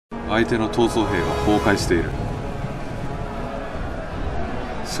相手の闘争兵が崩壊している。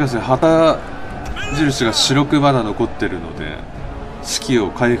しかし旗印が白くまだ残ってるので士気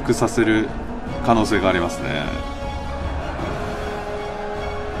を回復させる可能性がありますね。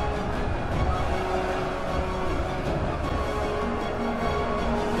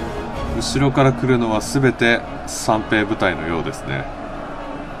後ろから来るのは全て三兵部隊のようですね。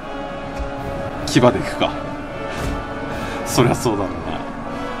騎馬で行くか。そりゃそうだろうな。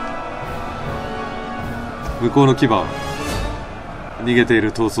向こうの騎馬は逃げてい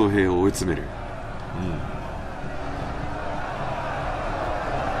る闘争兵を追い詰める。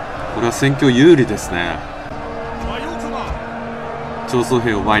これは戦況有利ですね。闘争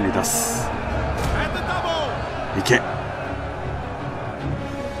兵を前に出す。行け。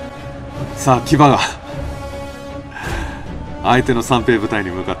さあ騎馬が相手の三兵部隊に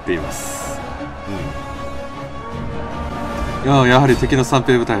向かっています。やはり敵の三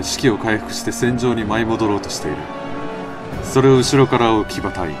兵部隊は士気を回復して戦場に舞い戻ろうとしている。それを後ろから追う騎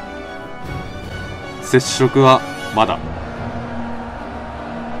馬隊。接触はまだ。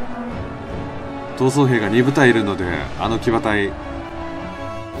闘争兵が2部隊いるので、あの騎馬隊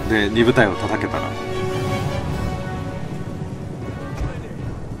で2部隊を叩けたら。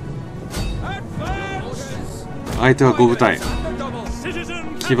相手は5部隊、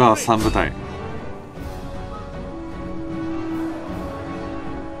騎馬は3部隊。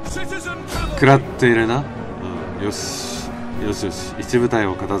食らっているな。よしよしよし。1部隊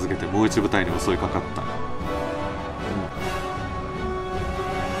を片付けてもう1部隊に襲いかかった。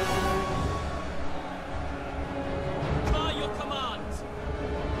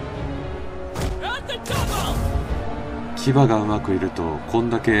騎馬がうまくいるとこ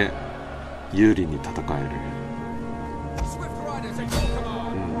んだけ有利に戦える。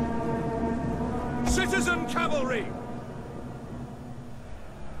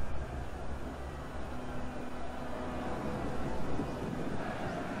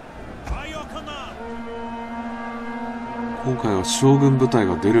今回は将軍部隊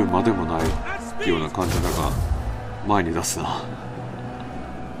が出るまでもないような感じだが前に出すな。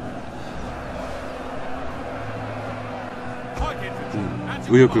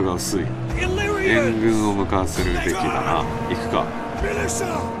右翼が薄い。援軍を向かわせるべきだな。行くか。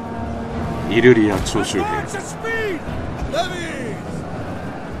イルリア徴集兵。行っ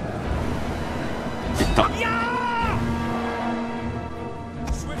た。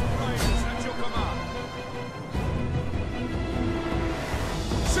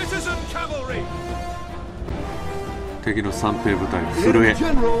敵の三兵部隊震え。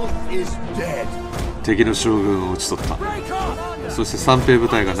敵の将軍を討ち取った。そして三兵部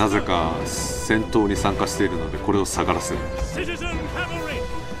隊がなぜか戦闘に参加しているのでこれを下がらせる。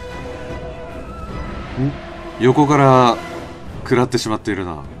横から食らってしまっている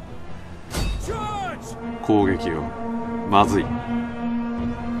な。攻撃を。まずい。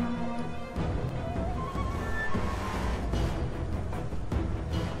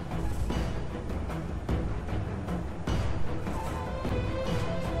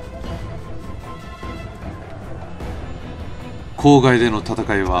郊外での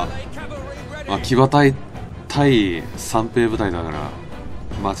戦いは、騎馬隊対三兵部隊だから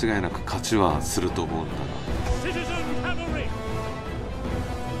間違いなく勝ちはすると思うんだが、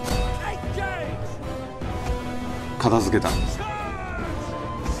片付けた。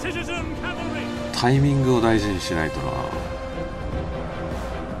タイミングを大事にしないとな。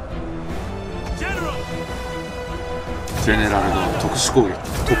ジェネラルの特殊攻撃、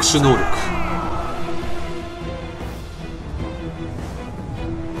特殊能力。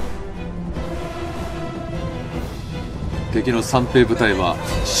敵の三兵部隊は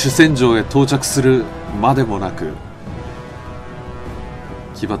主戦場へ到着するまでもなく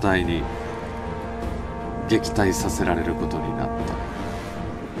騎馬隊に撃退させられることになっ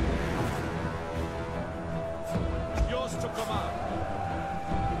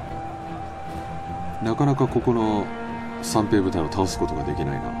た。なかなかここの三兵部隊を倒すことができ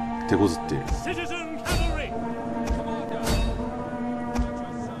ないな。手こずっている。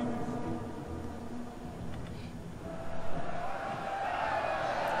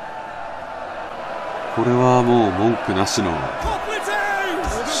これはもう文句なしの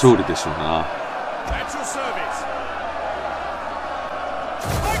勝利でしょうな。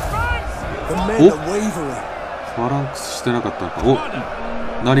お、ファランクスしてなかったのか。お、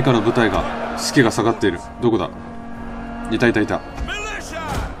何かの部隊が士気が下がっている。どこだ。いたいたいた。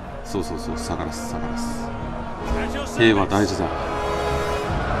そうそうそう、下がらす下がらす。兵は大事だ。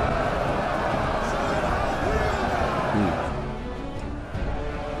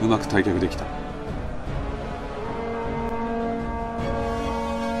うまく退却できた。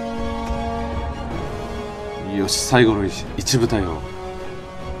よし、最後の一部隊を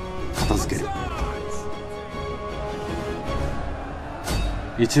片付ける。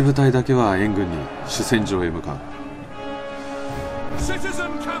一部隊だけは援軍に主戦場へ向かう。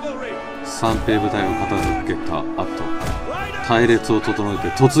三兵部隊を片付けた後、隊列を整えて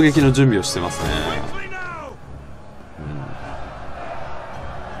突撃の準備をしてますね。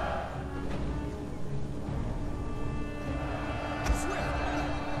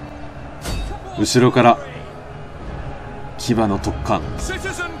後ろから騎馬の突貫、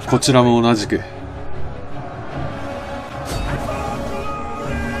こちらも同じく。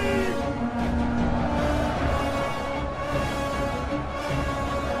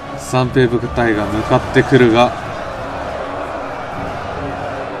三兵部隊が向かってくるが、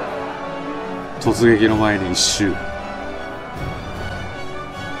突撃の前に一周。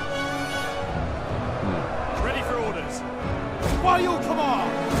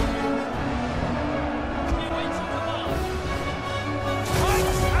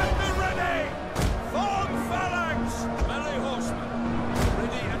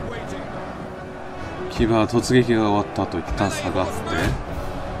騎馬は突撃が終わった後一旦下がって、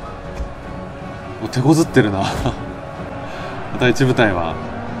手こずってるなまた一部隊は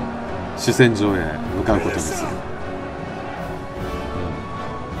主戦場へ向かうことにする。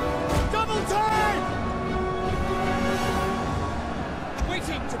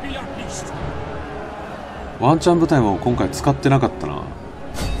ワンチャン部隊も今回使ってなかったな。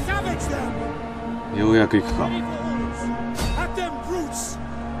ようやく行くか。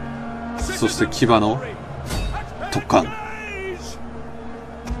そして騎馬の突貫、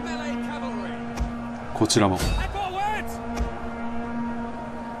こちらも。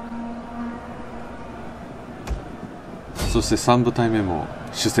そして3部隊目も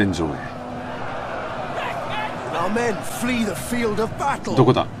主戦場へ。ど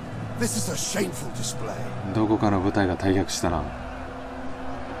こだ。どこかの部隊が退却したな。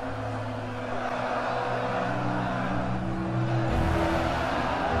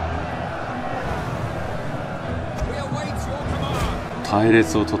隊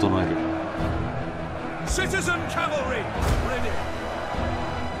列を整える。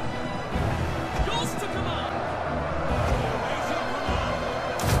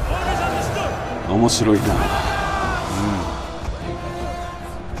面白いな。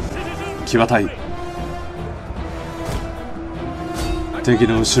騎馬隊、敵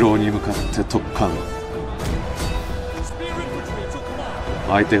の後ろに向かって突貫。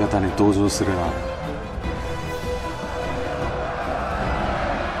相手方に同情するな。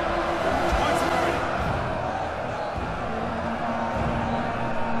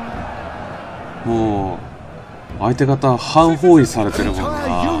もう相手方半包囲されてるもんな。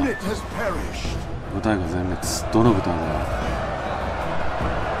部隊が全滅。どの部隊だ。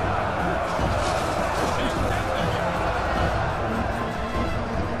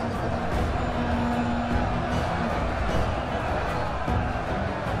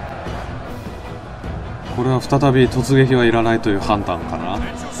これは再び突撃はいらないという判断かな。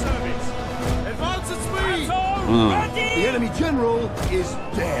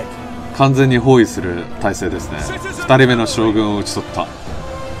完全に包囲する体制ですね。2人目の将軍を討ち取った。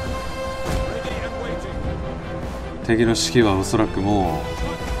敵の士気はおそらくも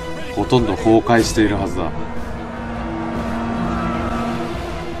うほとんど崩壊しているはずだ。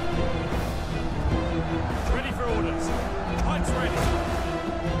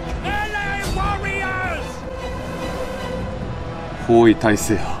包囲体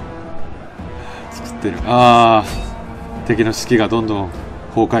制を作ってる。ああ、敵の士気がどんどん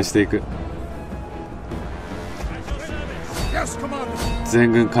崩壊していく。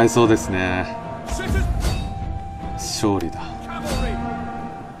全軍回想ですね。勝利だ。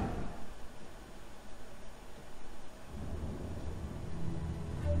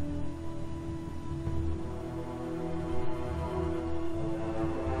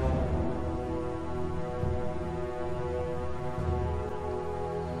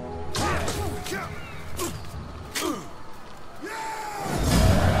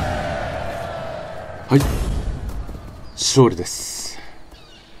はい、勝利です。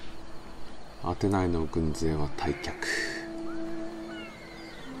アテナイの軍勢は退却。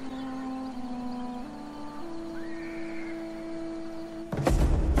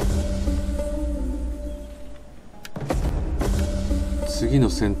次の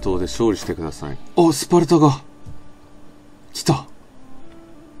戦闘で勝利してください。あ、スパルタが来た。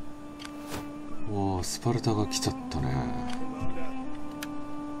おー、スパルタが来ちゃったね。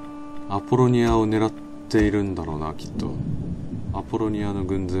アポロニアを狙っているんだろうな、きっと。アポロニアの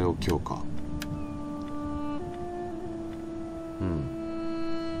軍勢を強化。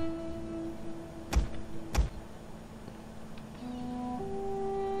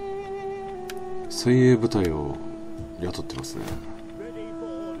精鋭部隊を雇ってますね。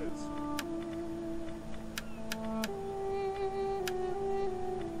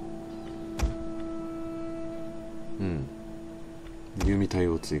うん、弓隊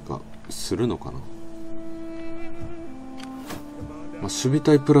を追加するのかな。まあ、守備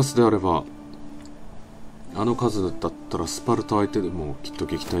隊プラスであればあの数だったらスパルタ相手でもきっと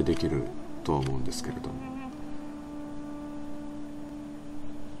撃退できるとは思うんですけれども。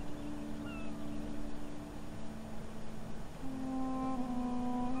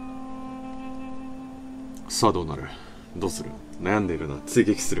さあどうなる。どうする。悩んでいるな。追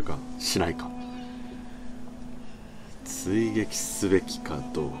撃するかしないか。追撃すべきか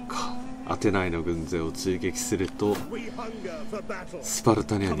どうか。アテナイの軍勢を追撃するとスパル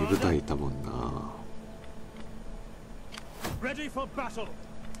タには2部隊いたもんな。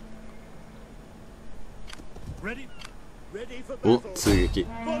お、追撃。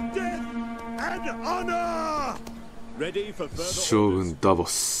将軍ダボ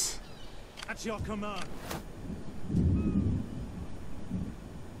ス。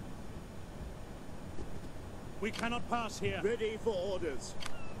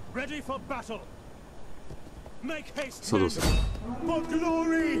さあどうする。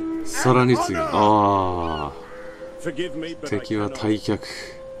さらに次。ああ、敵は退却、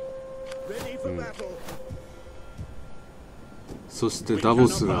うん、そしてダボ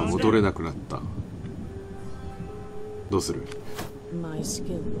スが戻れなくなった。どうする。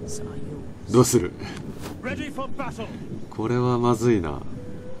どうする。これはまずいな。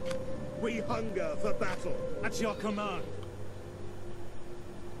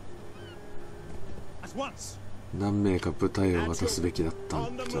何名か部隊を渡すべきだった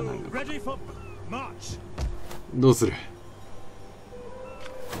んじゃないのか。どうする。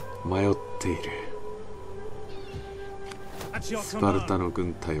迷っている。スパルタの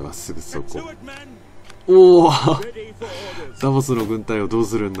軍隊はすぐそこ。おおダボスの軍隊をどう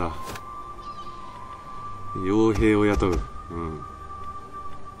するんだ。傭兵を雇う。うん、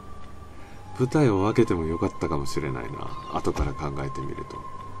部隊を分けてもよかったかもしれないな、後から考えてみると。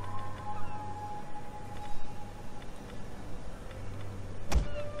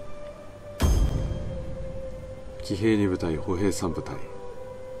騎兵2部隊、歩兵3部隊。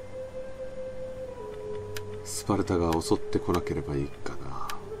スパルタが襲ってこなければいいかな。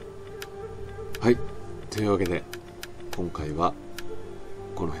はい、というわけで今回は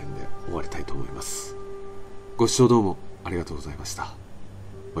この辺で終わりたいと思います。ご視聴どうもありがとうございました。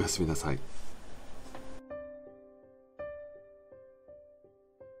おやすみなさい。